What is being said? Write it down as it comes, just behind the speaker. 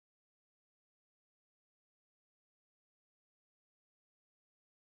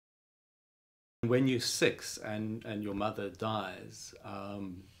When you're 6 and your mother dies,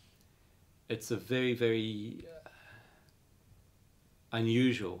 it's a very, very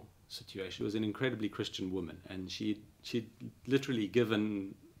unusual situation. She was an incredibly Christian woman, and she'd literally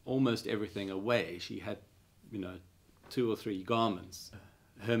given almost everything away. She had, 2 or 3 garments.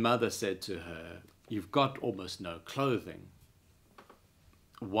 Her mother said to her, "You've got almost no clothing.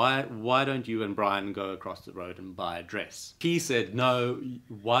 Why don't you and Brian go across the road and buy a dress?" He said, "No,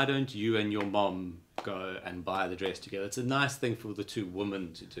 why don't you and your mom go and buy the dress together? It's a nice thing for the 2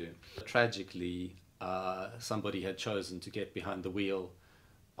 women to do." Tragically, somebody had chosen to get behind the wheel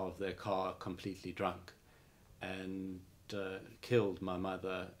of their car completely drunk and killed my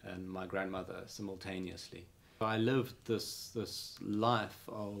mother and my grandmother simultaneously. I lived this life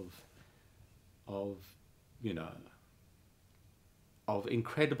of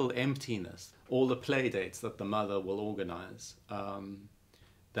incredible emptiness. All the play dates that the mother will organize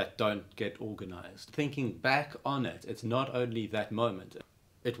that don't get organized. Thinking back on it, it's not only that moment.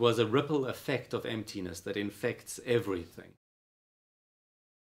 It was a ripple effect of emptiness that infects everything.